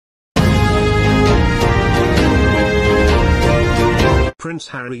Prince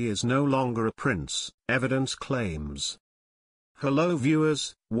Harry is no longer a prince, evidence claims. Hello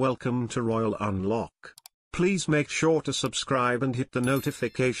viewers, welcome to Royal Unlock. Please make sure to subscribe and hit the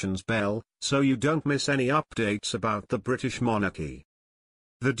notifications bell, so you don't miss any updates about the British monarchy.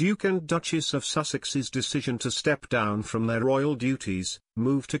 The Duke and Duchess of Sussex's decision to step down from their royal duties,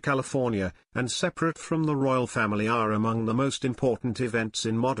 move to California, and separate from the royal family are among the most important events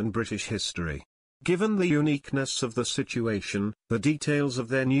in modern British history. Given the uniqueness of the situation, the details of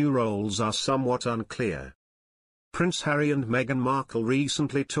their new roles are somewhat unclear. Prince Harry and Meghan Markle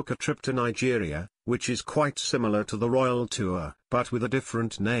recently took a trip to Nigeria, which is quite similar to the royal tour, but with a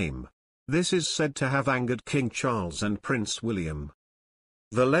different name. This is said to have angered King Charles and Prince William.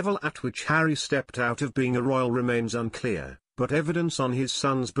 The level at which Harry stepped out of being a royal remains unclear, but evidence on his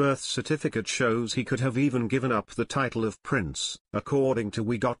son's birth certificate shows he could have even given up the title of prince, according to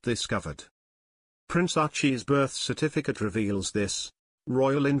We Got This Covered. Prince Archie's birth certificate reveals this.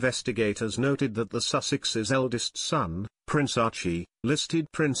 Royal investigators noted that the Sussexes' eldest son, Prince Archie, listed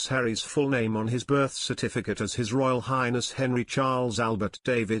Prince Harry's full name on his birth certificate as His Royal Highness Henry Charles Albert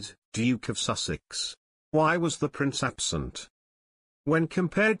David, Duke of Sussex. Why was the prince absent? When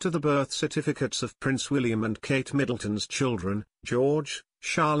compared to the birth certificates of Prince William and Kate Middleton's children, George,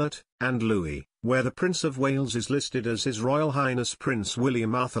 Charlotte, and Louis, where the Prince of Wales is listed as His Royal Highness Prince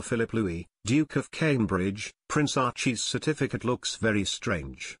William Arthur Philip Louis, Duke of Cambridge, Prince Archie's certificate looks very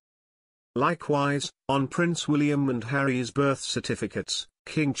strange. Likewise, on Prince William and Harry's birth certificates,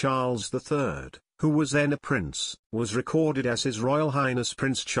 King Charles III, who was then a prince, was recorded as His Royal Highness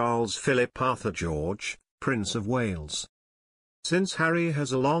Prince Charles Philip Arthur George, Prince of Wales. Since Harry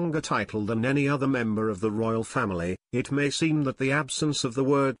has a longer title than any other member of the royal family, it may seem that the absence of the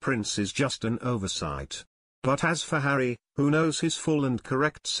word prince is just an oversight. But as for Harry, who knows his full and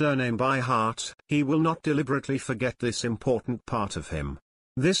correct surname by heart, he will not deliberately forget this important part of him.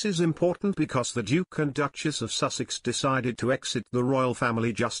 This is important because the Duke and Duchess of Sussex decided to exit the royal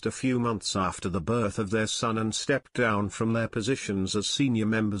family just a few months after the birth of their son and stepped down from their positions as senior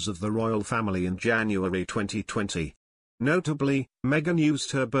members of the royal family in January 2020. Notably, Meghan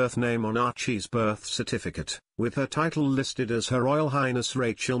used her birth name on Archie's birth certificate, with her title listed as Her Royal Highness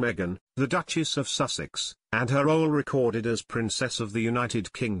Rachel Meghan, the Duchess of Sussex, and her role recorded as Princess of the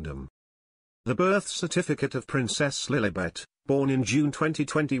United Kingdom. The birth certificate of Princess Lilibet, born in June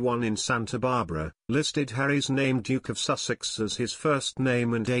 2021 in Santa Barbara, listed Harry's name Duke of Sussex as his first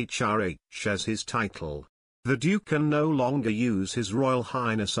name and HRH as his title. The Duke can no longer use His Royal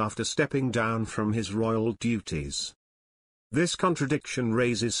Highness after stepping down from his royal duties. This contradiction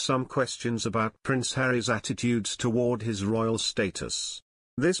raises some questions about Prince Harry's attitudes toward his royal status.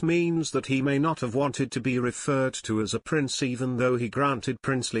 This means that he may not have wanted to be referred to as a prince even though he granted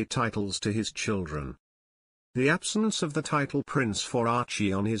princely titles to his children. The absence of the title prince for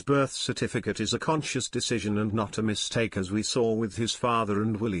Archie on his birth certificate is a conscious decision and not a mistake as we saw with his father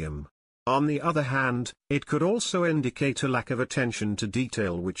and William. On the other hand, it could also indicate a lack of attention to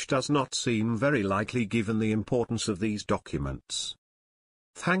detail which does not seem very likely given the importance of these documents.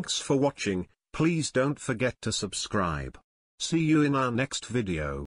 Thanks for watching, please don't forget to subscribe. See you in our next video.